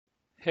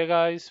Hey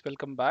guys,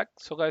 welcome back.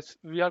 So guys,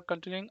 we are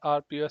continuing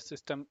our POS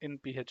system in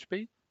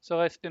PHP. So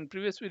guys, in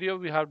previous video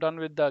we have done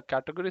with the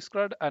categories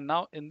CRUD, and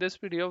now in this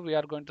video we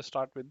are going to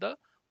start with the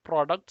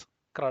products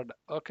CRUD.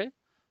 Okay.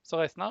 So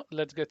guys, now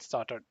let's get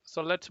started.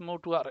 So let's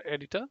move to our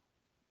editor.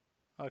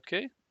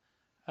 Okay.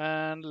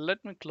 And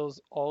let me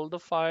close all the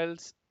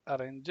files,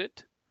 arrange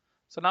it.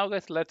 So now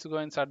guys, let's go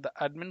inside the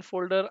admin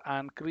folder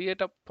and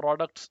create a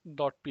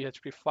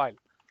products.php file.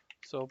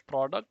 So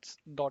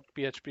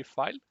products.php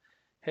file,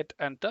 hit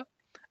enter.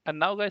 And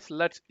now guys,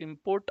 let's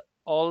import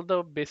all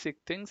the basic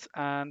things.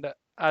 And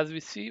as we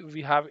see,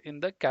 we have in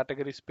the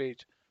categories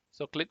page.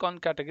 So click on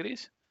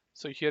categories.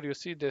 So here you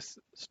see this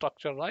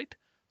structure, right?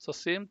 So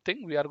same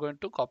thing we are going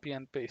to copy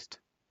and paste.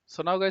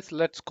 So now guys,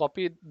 let's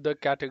copy the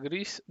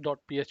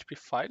categories.php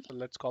file. So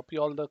let's copy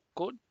all the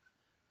code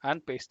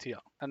and paste here.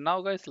 And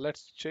now guys,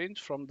 let's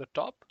change from the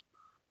top.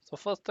 So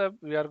first step,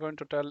 we are going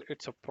to tell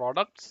it's a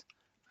products,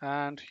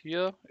 and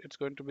here it's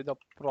going to be the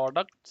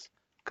products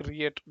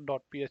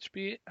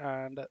create.php,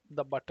 and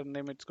the button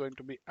name it's going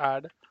to be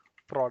add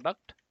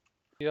product.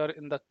 Here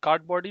in the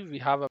card body we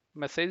have a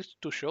message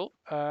to show,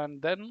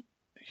 and then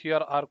here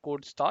our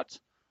code starts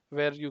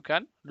where you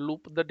can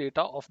loop the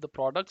data of the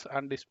products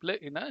and display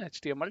in a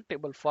HTML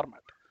table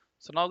format.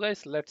 So now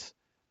guys, let's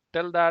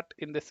tell that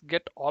in this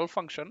get all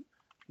function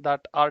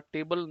that our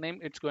table name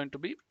it's going to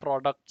be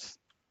products.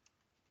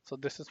 So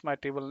this is my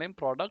table name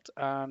products,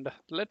 and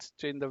let's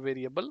change the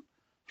variable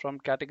from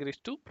categories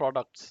to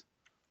products.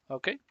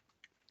 Okay,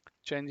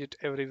 change it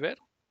everywhere.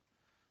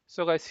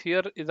 So guys,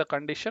 here is a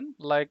condition,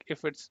 like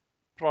if its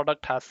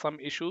product has some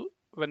issue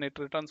when it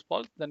returns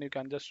false, then you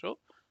can just show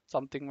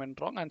something went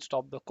wrong and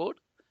stop the code.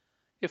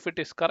 If it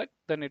is correct,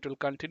 then it will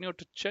continue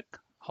to check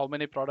how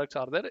many products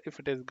are there. If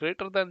it is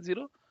greater than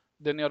 0,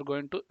 then you are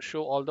going to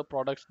show all the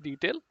products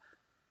detail.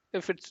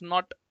 If it's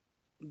not,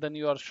 then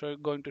you are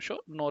going to show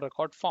no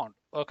record found.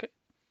 Okay.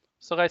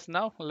 So guys,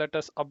 now let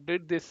us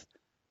update this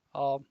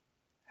uh,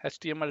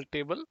 HTML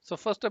table. So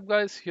first up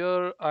guys,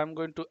 here I'm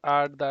going to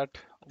add that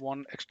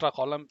one extra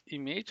column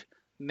image,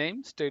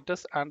 name,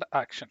 status and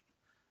action.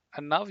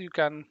 And now you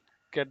can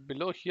get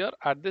below here,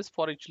 add this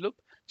for each loop,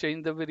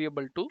 change the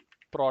variable to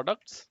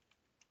products.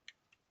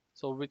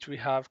 So which we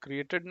have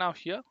created now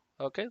here.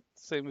 Okay,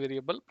 same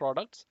variable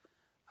products,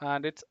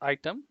 and it's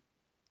item.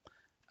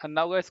 And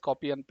now guys,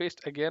 copy and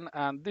paste again,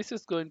 and this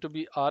is going to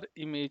be our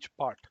image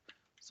part.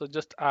 So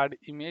just add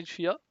image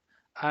here,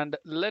 and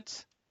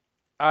let's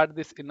add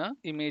this in a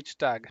image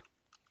tag.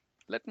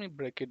 Let me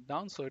break it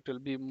down so it will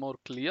be more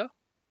clear.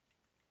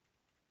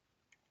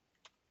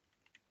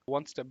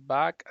 One step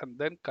back and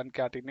then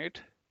concatenate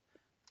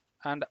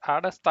and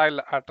add a style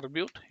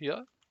attribute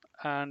here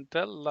and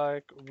tell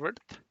like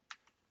width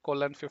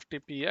colon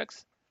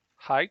 50px,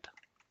 height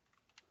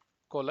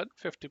colon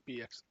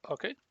 50px.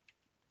 Okay,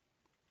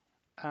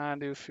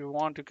 and if you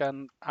want you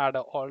can add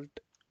a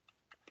alt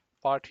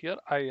part here,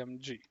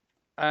 img,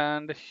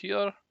 and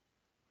here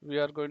we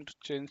are going to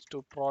change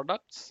to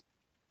products.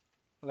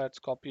 Let's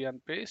copy and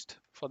paste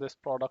for this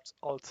products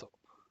also.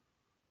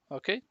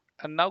 Okay,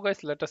 and now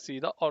guys, let us see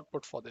the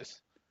output for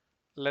this.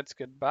 Let's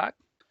get back.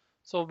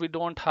 So we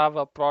don't have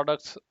a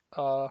products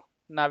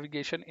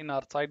navigation in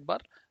our sidebar.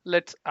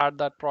 Let's add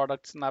that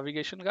products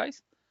navigation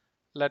guys.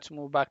 Let's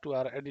move back to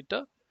our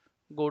editor,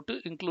 go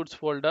to includes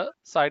folder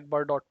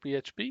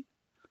sidebar.php,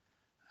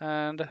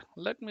 and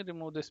let me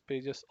remove this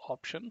pages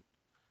option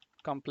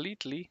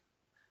completely.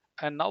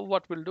 And now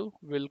what we'll do,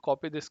 we'll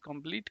copy this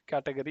complete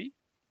category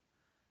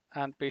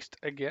and paste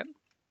again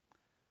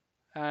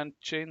and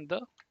change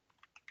the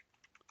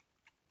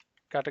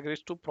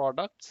categories to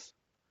products,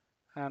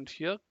 and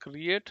here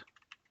create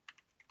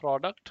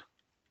product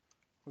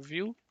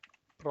view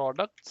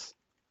products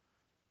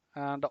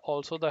and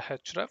also the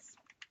href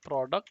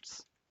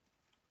products,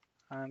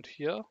 and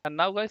here. And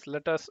now guys,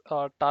 let us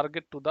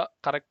target to the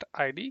correct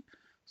id.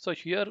 So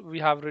here we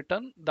have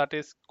written that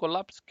is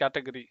collapse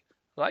category,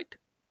 right?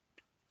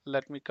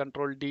 Let me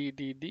control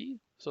d,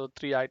 so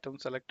 3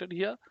 items selected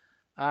here,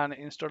 and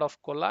instead of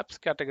collapse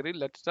category,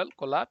 let's tell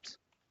collapse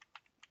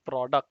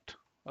product.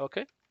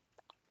 Okay,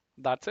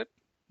 that's it.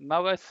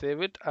 Now guys,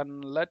 save it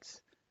and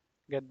let's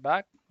get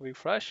back,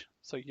 refresh.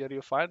 So here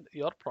you find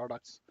your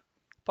products.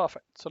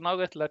 Perfect. So now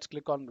guys, let's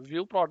click on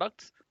view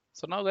products.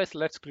 So now guys,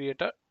 let's create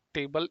a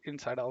table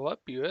inside our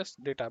POS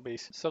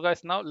database. So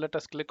guys, now let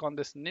us click on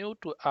this new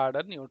to add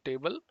a new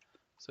table.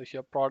 So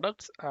here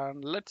products,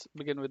 and let's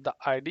begin with the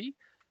ID,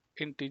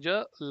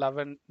 integer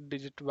 11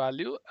 digit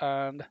value,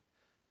 and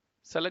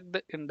select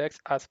the index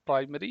as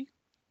primary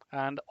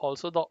and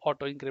also the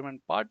auto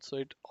increment part. So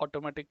it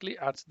automatically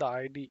adds the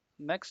ID.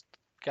 Next,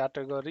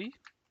 category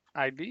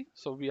ID.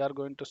 So we are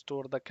going to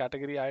store the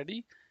category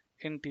ID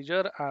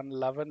integer, and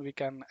 11 we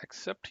can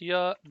accept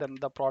here. Then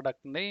the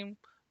product name,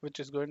 which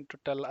is going to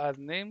tell as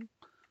name,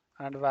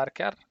 and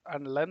varchar,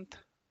 and length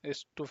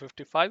is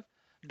 255.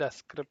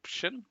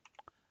 Description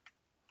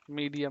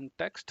medium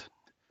text.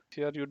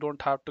 Here you don't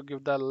have to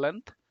give the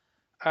length.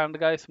 And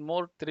guys,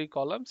 more 3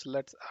 columns.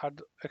 Let's add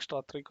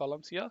extra 3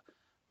 columns here,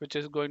 which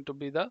is going to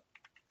be the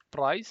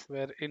price,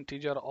 where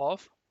integer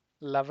of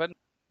 11,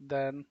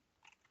 then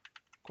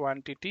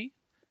quantity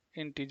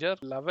integer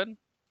 11,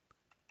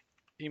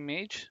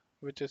 image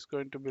which is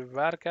going to be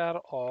varchar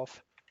of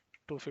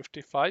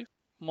 255,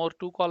 more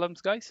two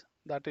columns guys,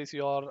 that is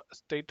your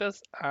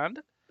status and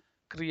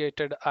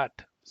created at.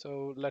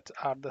 So let's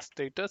add the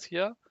status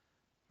here,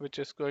 which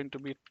is going to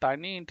be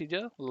tiny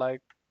integer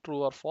like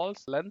true or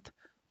false, length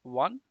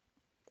 1,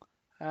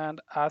 and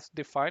as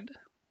defined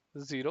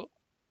 0.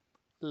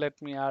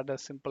 Let me add a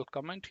simple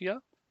comment here,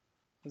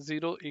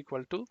 0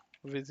 equal to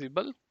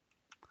visible,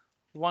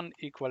 1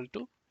 equal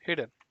to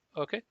hidden.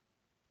 Okay,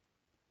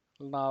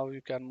 now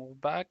you can move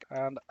back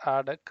and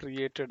add a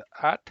created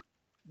at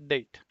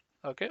date.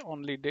 Okay,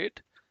 only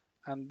date,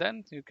 and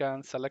then you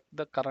can select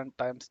the current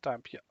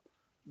timestamp here.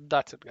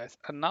 That's it guys,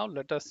 and now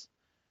let us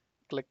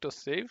click to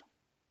save.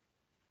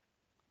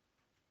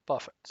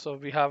 Perfect, so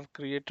we have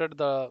created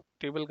the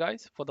table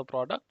guys for the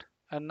product,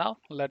 and now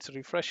let's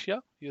refresh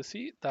here. You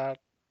see that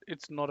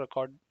it's no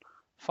record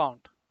found.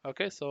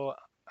 Okay, so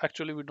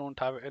actually we don't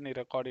have any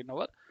record in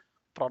our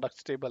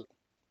products table.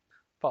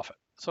 Perfect,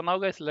 so now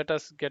guys let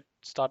us get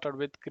started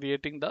with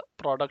creating the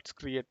products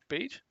create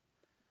page.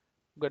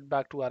 Get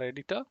back to our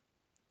editor.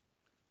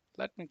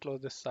 Let me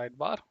close this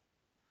sidebar.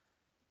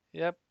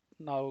 Yep,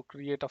 now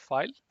create a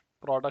file,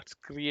 products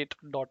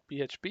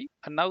create.php,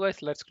 and now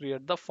guys let's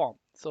create the form.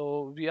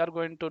 So we are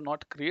going to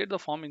not create the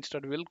form,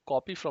 instead we'll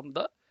copy from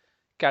the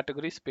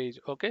categories page.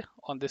 Okay,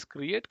 on this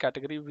create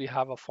category we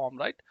have a form,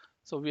 right?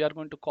 So we are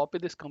going to copy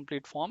this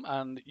complete form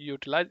and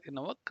utilize in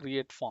our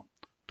create form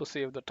to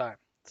save the time.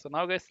 So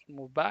now guys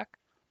move back.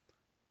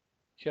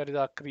 Here is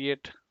our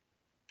create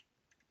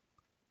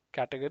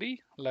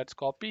category. Let's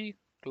copy,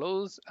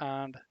 close,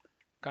 and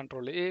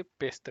control A,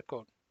 paste the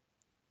code.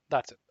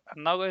 That's it.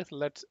 And now guys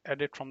let's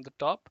edit from the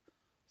top.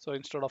 So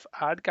instead of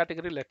add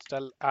category, let's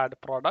tell add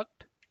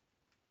product,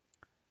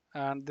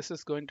 and this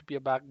is going to be a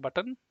back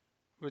button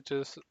which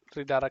is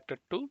redirected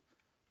to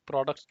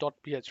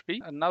products.php.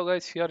 And now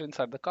guys here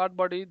inside the card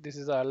body, this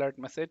is an alert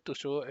message to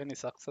show any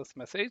success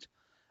message,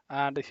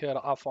 and here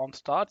our form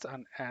starts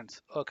and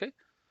ends. Okay,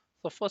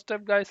 so first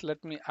step guys,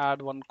 let me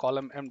add one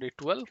column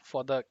md12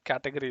 for the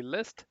category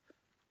list.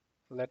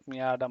 Let me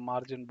add a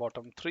margin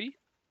bottom 3.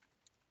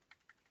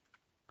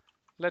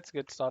 Let's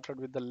get started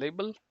with the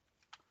label,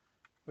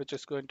 which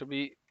is going to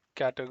be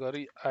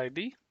category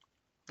id,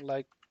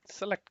 like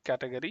select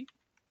category,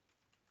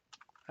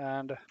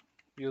 and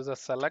use a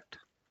select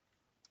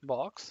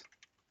box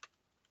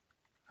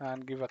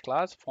and give a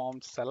class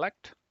form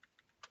select,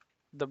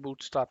 the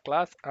bootstrap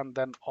class, and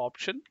then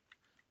option.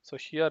 So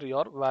here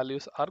your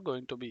values are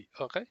going to be.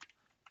 Okay,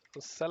 so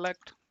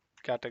select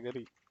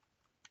category,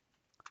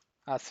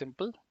 as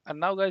simple. And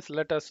now guys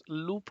let us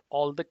loop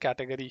all the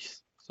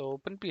categories. So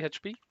open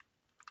php,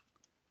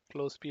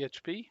 close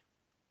php,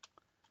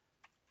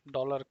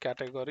 dollar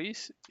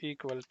categories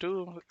equal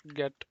to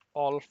get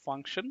all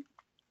function,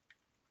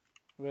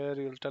 where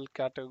you'll tell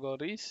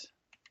categories.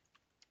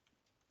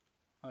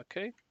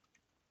 Okay,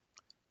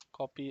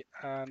 copy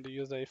and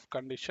use a if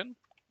condition.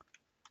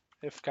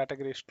 If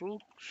category is true,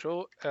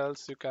 show,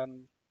 else you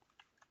can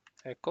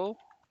echo,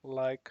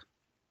 like,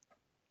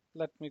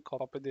 let me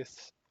copy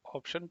this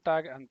option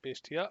tag and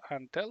paste here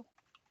and tell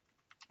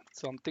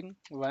something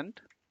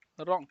went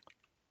wrong.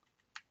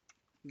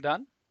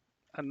 Done.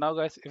 And now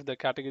guys if the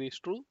category is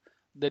true,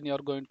 then you're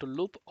going to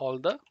loop all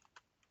the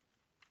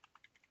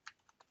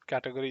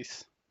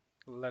categories.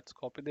 Let's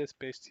copy this,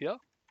 paste here,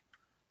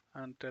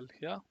 and tell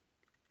here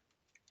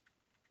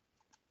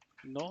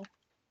no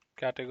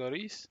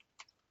categories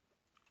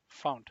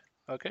found.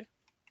 Okay,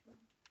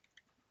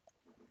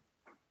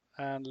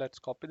 and let's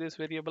copy this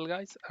variable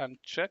guys and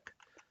check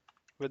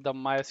with the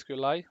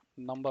MySQL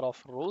number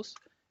of rows.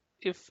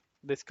 If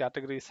this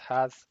categories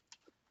has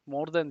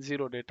more than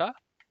 0 data,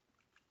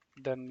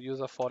 then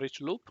use a for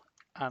each loop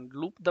and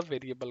loop the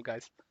variable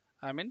guys,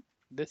 I mean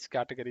this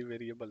category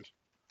variable.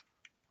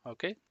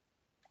 Okay,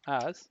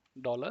 as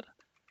dollar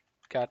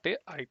cate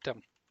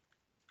item,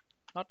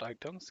 not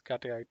items,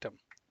 cate item,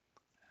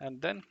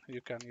 and then you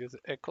can use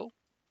echo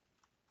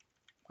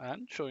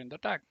and show in the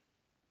tag.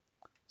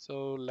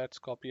 So let's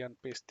copy and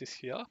paste this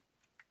here,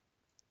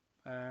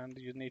 and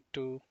you need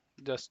to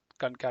just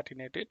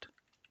concatenate it.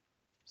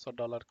 So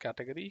dollar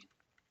category,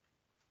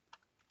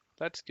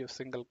 let's give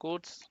single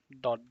quotes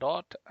dot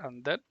dot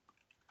and then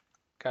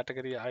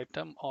category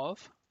item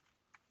of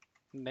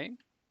name.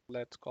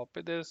 Let's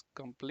copy this,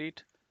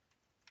 complete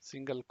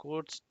single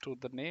quotes to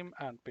the name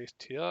and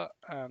paste here,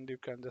 and you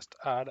can just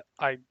add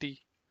id.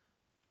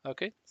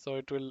 Okay, so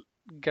it will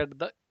get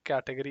the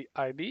category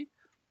id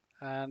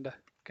and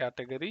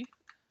category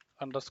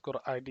underscore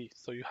id.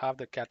 So you have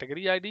the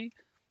category id,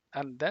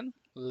 and then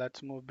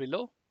let's move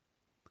below.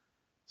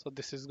 So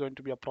this is going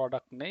to be a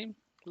product name.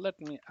 Let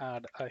me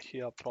add a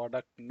here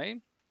product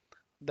name,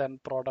 then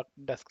product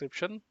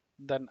description,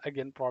 then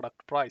again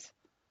product price.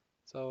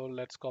 So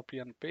let's copy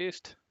and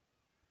paste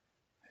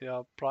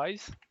here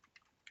price.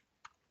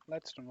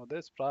 Let's remove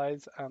this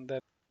price, and then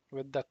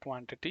with the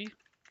quantity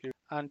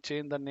and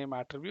change the name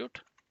attribute.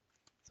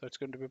 So it's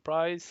going to be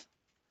price.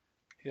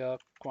 here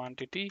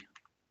quantity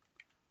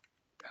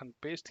and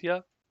paste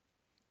here,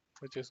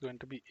 which is going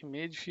to be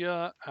image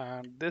here,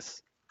 and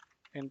this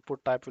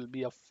input type will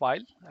be a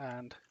file,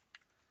 and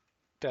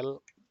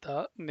tell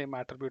the name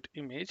attribute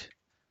image.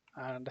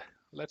 And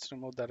let's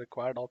remove the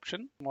required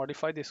option,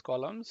 modify this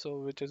column, so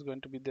which is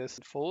going to be this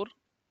 4,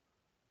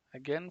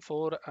 again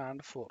 4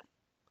 and 4.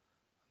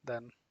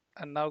 Then,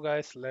 and now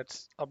guys,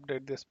 let's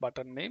update this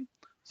button name.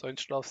 So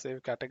instead of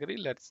save category,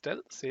 let's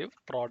tell save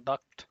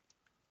product.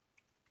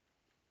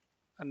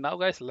 And now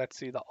guys, let's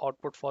see the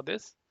output for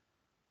this.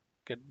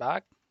 Get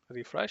back,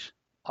 refresh.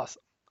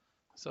 Awesome.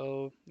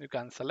 So you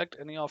can select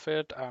any of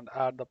it and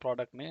add the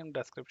product name,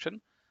 description,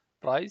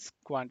 price,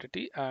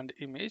 quantity, and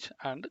image,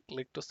 and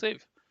click to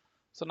save.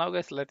 So now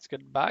guys, let's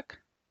get back.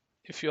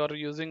 If you are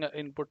using an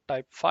input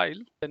type file,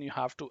 then you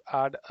have to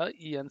add a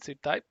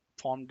enc type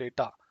form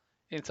data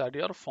inside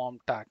your form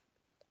tag.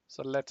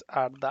 So let's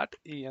add that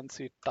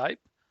enc type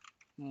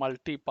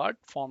multi-part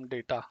form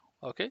data.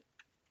 Okay.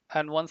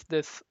 And once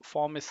this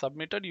form is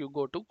submitted, you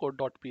go to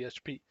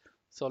code.php.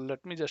 So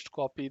let me just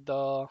copy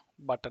the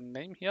button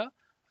name here.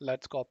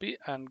 Let's copy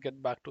and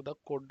get back to the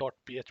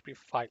code.php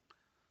file.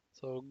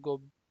 So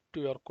go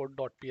to your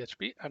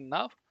code.php, and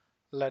now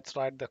let's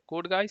write the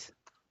code guys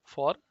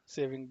for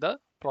saving the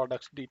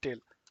products detail.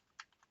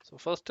 So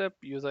first step,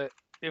 use a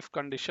if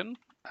condition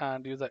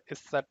and use a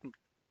isSet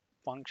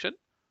function.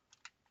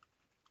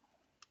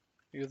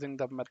 Using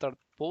the method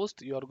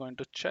post, you are going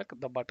to check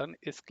the button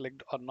is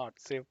clicked or not,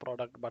 save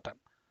product button.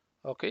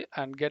 Okay,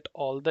 and get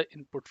all the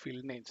input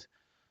field names.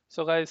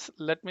 So guys,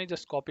 let me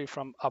just copy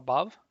from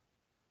above.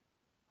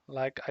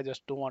 Like I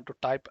just don't want to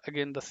type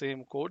again the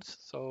same codes.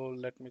 So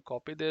let me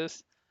copy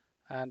this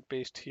and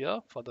paste here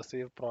for the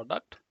save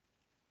product.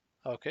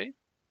 Okay.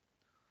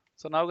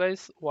 So now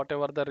guys,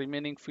 whatever the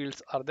remaining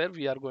fields are there,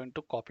 we are going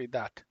to copy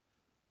that.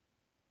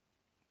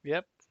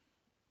 Yep.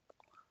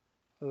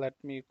 Let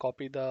me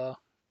copy the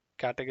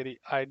category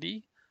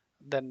ID,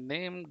 then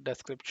name,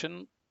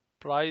 description,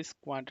 price,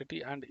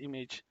 quantity, and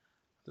image.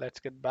 Let's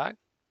get back.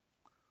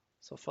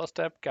 So first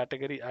step,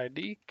 category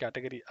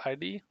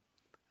ID,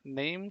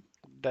 name,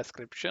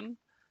 description,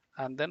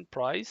 and then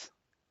price.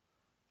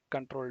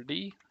 Control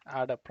D,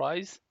 add a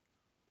price.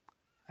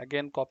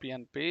 Again, copy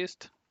and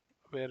paste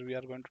where we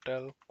are going to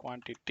tell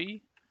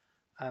quantity,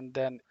 and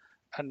then,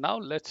 and now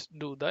let's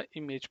do the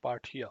image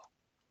part here.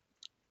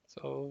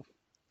 So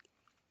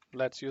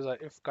let's use a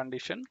if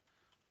condition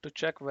to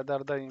check whether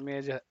the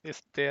image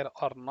is there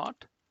or not.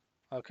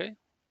 Okay.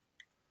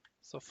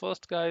 So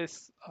first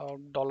guys,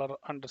 dollar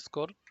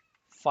underscore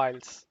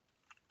files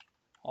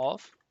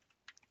of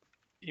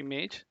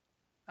image,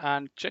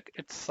 and check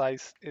its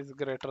size is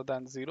greater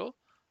than 0,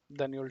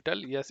 then you'll tell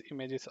yes,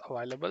 image is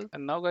available.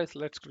 And now guys,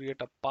 let's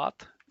create a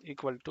path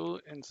equal to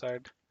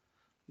inside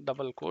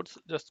double quotes,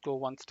 just go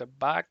one step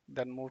back,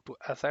 then move to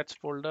assets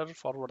folder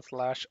 /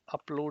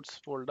 uploads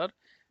folder.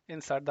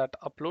 Inside that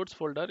uploads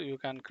folder, you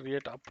can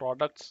create a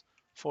products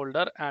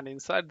folder, and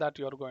inside that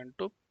you are going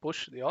to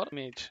push your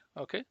image.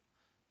 Okay,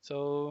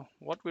 so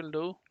what we'll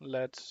do,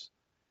 let's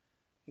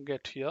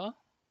get here.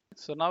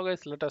 So now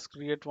guys, let us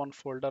create one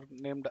folder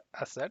named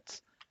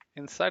assets.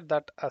 Inside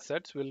that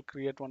assets, we'll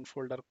create one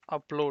folder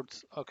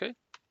uploads. Okay,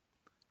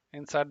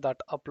 inside that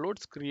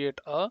uploads,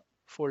 create a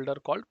folder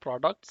called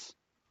products.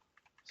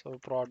 So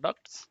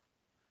products,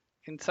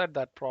 inside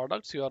that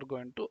products, you are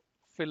going to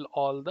fill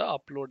all the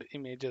upload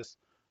images.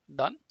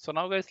 Done. So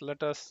now guys,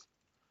 let us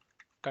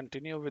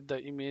continue with the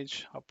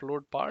image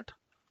upload part.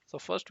 So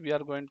first we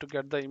are going to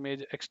get the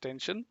image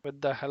extension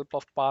with the help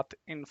of path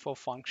info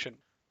function,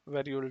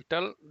 where you will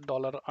tell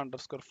dollar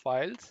underscore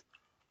files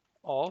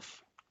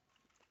of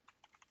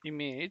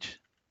image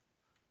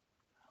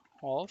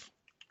of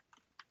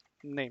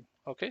name.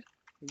 Okay,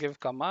 give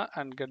comma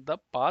and get the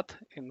path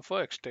info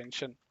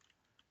extension.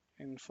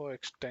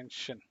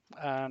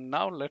 And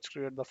now let's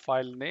create the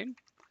file name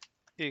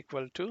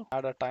equal to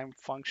add a time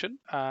function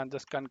and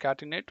just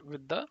concatenate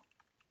with the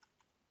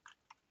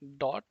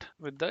dot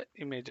with the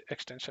image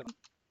extension.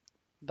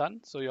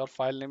 Done. So your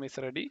file name is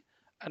ready,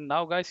 and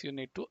now guys, you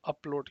need to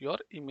upload your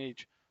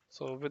image.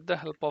 So with the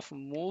help of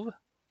move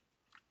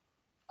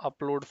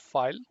upload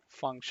file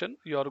function,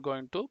 you are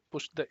going to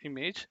push the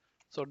image.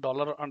 So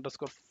dollar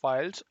underscore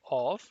files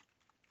of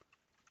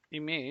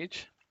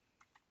image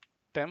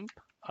temp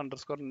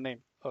underscore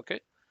name. Okay,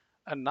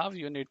 and now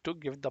you need to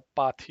give the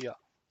path here.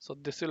 So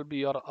this will be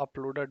your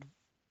uploaded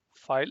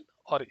file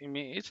or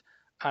image,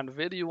 and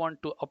where you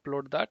want to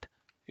upload that,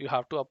 you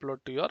have to upload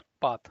to your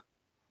path.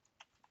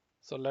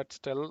 So let's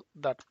tell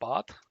that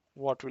path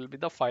what will be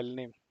the file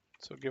name.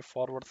 So give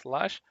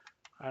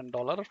 / and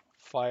dollar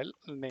file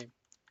name.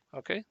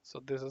 Okay,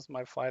 so this is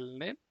my file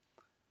name.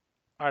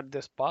 At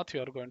this path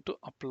you are going to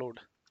upload.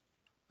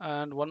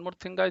 And one more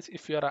thing guys,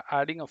 if you are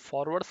adding a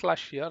 /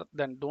 here,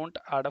 then don't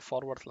add a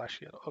 /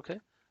 here. Okay,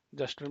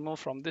 just remove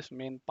from this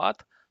main path,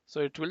 so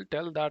it will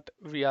tell that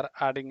we are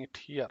adding it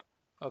here.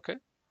 Okay,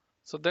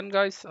 so then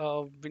guys,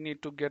 we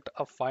need to get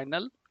a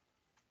final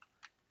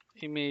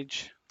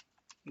image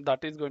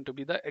that is going to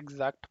be the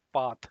exact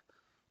path.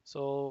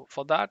 So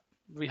for that,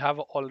 we have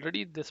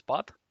already this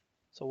path.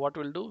 So what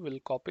we'll do, we'll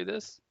copy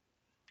this,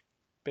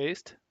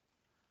 paste,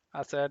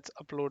 assets,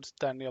 uploads,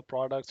 then your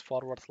products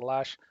forward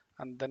slash,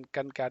 and then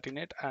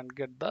concatenate and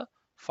get the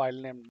file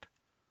name.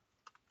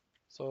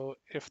 So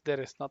if there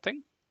is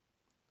nothing,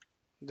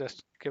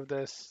 just give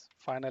this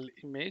final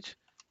image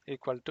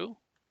equal to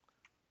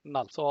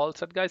null. So all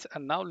set guys,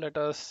 and now let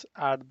us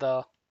add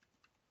the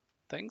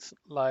things.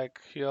 Like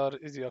here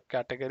is your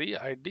category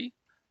ID.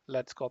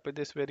 Let's copy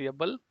this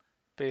variable,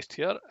 paste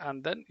here,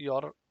 and then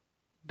your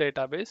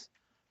database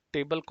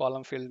table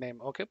column field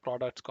name. Okay,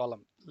 products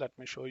column. Let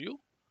me show you.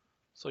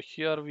 So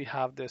here we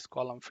have this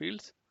column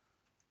fields.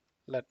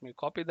 Let me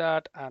copy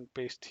that and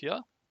paste here.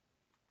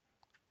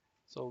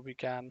 So we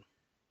can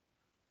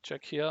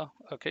check here.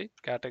 Okay,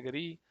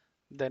 category,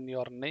 then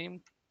your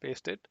name,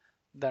 paste it,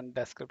 then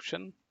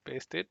description,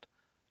 paste it.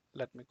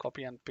 Let me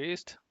copy and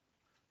paste.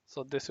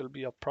 So this will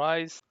be a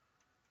price,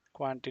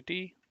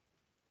 quantity,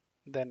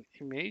 then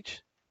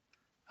image,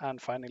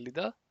 and finally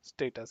the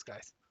status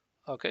guys.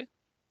 Okay,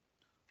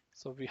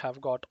 so we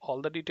have got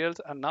all the details,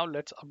 and now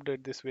let's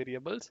update these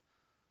variables.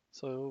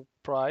 So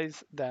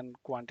price, then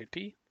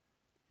quantity.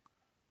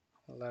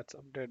 Let's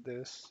update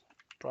this,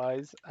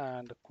 price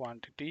and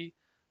quantity,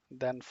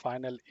 then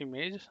final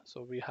image.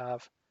 So we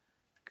have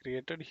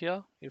created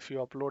here. If you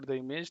upload the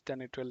image,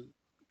 then it will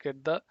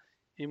get the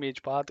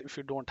image path. If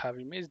you don't have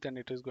image, then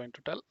it is going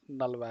to tell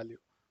null value.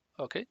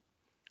 Okay,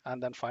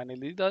 and then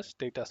finally the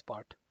status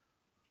part.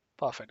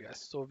 Perfect guys,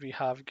 so we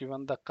have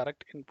given the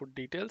correct input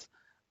details,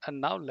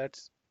 and now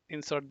let's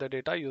insert the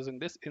data using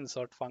this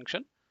insert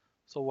function.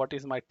 So what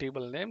is my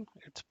table name?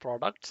 It's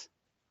products.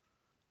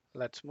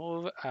 Let's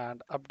move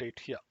and update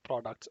here,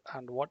 products,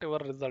 and whatever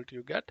result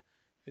you get,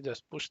 you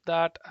just push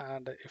that,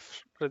 and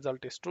if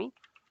result is true,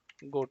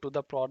 go to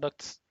the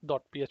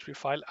products.php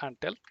file and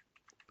tell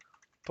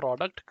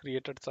product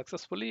created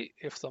successfully.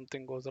 If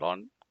something goes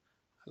wrong,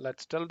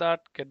 let's tell that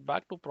get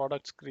back to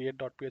products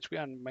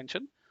create.php and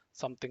mention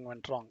something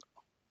went wrong.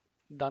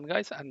 Done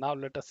guys, and now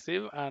let us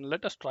save and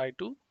let us try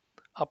to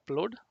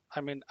upload,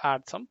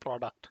 add some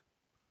product.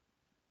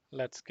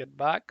 Let's get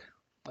back.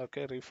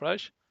 Okay,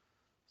 refresh.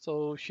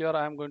 So here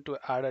I am going to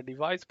add a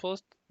device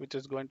first, which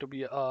is going to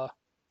be a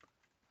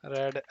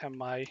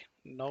Redmi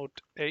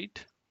Note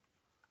 8.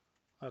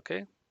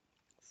 Okay,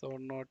 so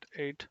Note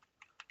 8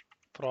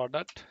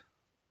 product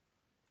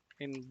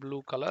in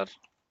blue color.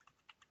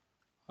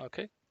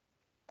 Okay,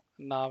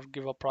 now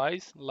give a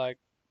price like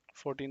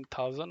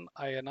 14,000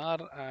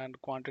 INR and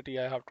quantity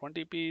I have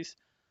 20 piece.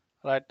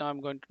 Right now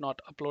I'm going to not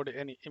upload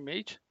any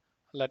image.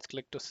 Let's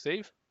click to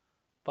save.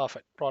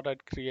 Perfect,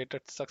 product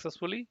created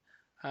successfully,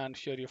 and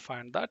here you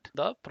find that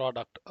the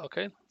product.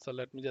 Okay, so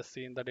let me just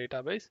see in the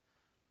database.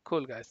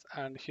 Cool guys,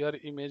 and here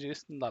image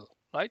is null,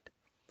 right?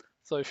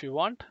 So if you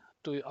want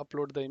to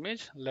upload the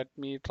image, let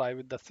me try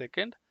with the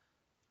second.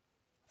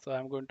 So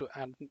I'm going to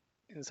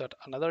insert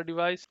another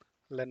device,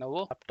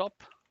 Lenovo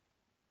laptop.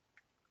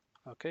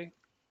 Okay,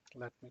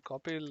 let me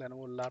copy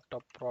Lenovo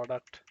laptop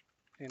product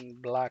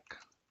in black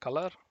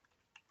color,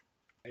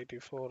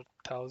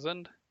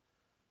 84,000.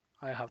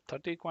 I have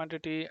 30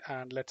 quantity,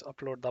 and let's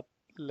upload the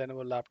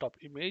Lenovo laptop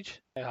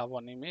image. I have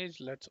one image.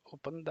 Let's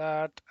open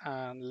that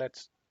and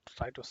let's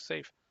try to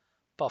save.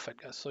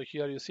 Perfect guys, so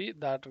here you see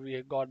that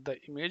we got the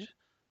image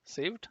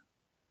saved.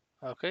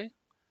 Okay,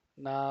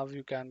 now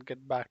you can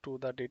get back to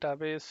the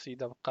database, see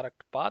the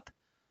correct path.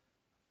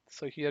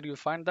 So here you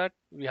find that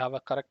we have a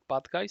correct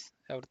path guys,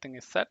 everything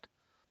is set.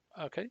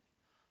 Okay,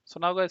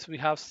 so now guys, we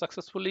have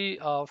successfully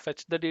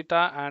fetched the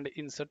data and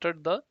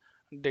inserted the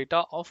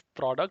data of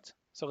products.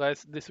 So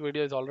guys, this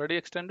video is already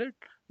extended.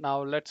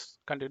 Now let's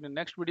continue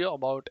next video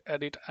about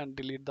edit and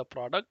delete the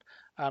product.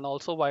 And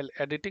also while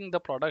editing the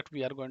product,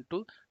 we are going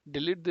to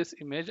delete this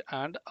image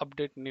and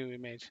update new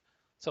image.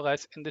 So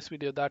guys, in this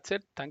video, that's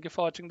it. Thank you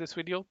for watching this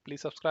video.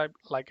 Please subscribe,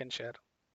 like and share.